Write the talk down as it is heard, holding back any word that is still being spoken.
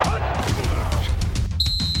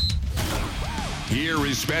Here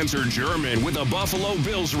is Spencer German with a Buffalo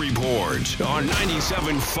Bills report on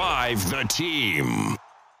 97.5 The Team.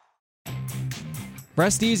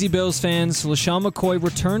 Rest easy, Bills fans. LaShawn McCoy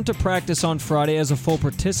returned to practice on Friday as a full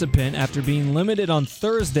participant after being limited on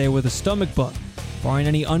Thursday with a stomach bug. Barring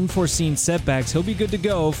any unforeseen setbacks, he'll be good to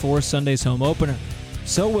go for Sunday's home opener.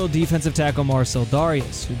 So will defensive tackle Marcel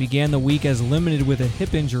Darius, who began the week as limited with a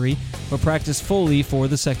hip injury, but practiced fully for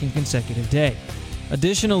the second consecutive day.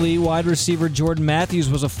 Additionally, wide receiver Jordan Matthews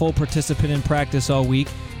was a full participant in practice all week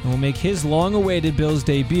and will make his long-awaited Bills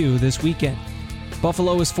debut this weekend.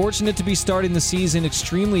 Buffalo is fortunate to be starting the season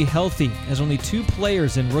extremely healthy, as only two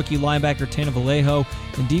players in rookie linebacker Tana Vallejo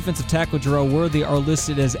and defensive tackle Jerome Worthy are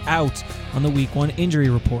listed as out on the Week 1 injury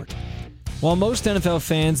report. While most NFL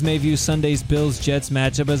fans may view Sunday's Bills-Jets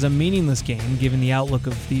matchup as a meaningless game given the outlook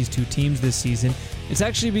of these two teams this season, it's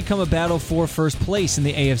actually become a battle for first place in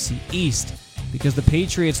the AFC East. Because the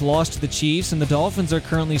Patriots lost to the Chiefs and the Dolphins are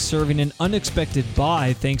currently serving an unexpected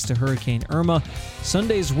bye thanks to Hurricane Irma,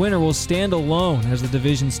 Sunday's winner will stand alone as the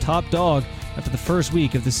division's top dog after the first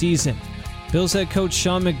week of the season. Bills head coach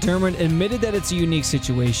Sean McDermott admitted that it's a unique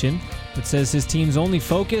situation, but says his team's only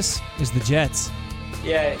focus is the Jets.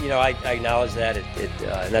 Yeah, I acknowledge that.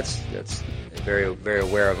 And that's very, very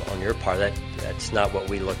aware of on your part. That's not what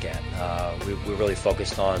we look at. We're really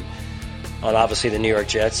focused on obviously the New York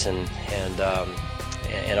Jets and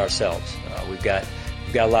ourselves. We've got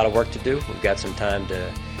a lot of work to do. We've got some time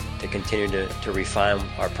to continue to refine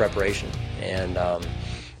our preparation, and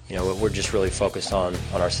we're just really focused on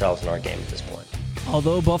ourselves and our game at this point.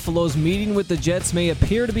 Although Buffalo's meeting with the Jets may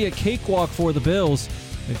appear to be a cakewalk for the Bills,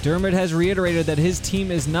 McDermott has reiterated that his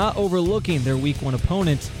team is not overlooking their Week 1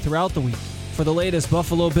 opponent throughout the week. For the latest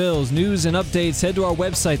Buffalo Bills news and updates, head to our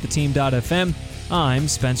website, theteam.fm. I'm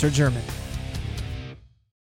Spencer German.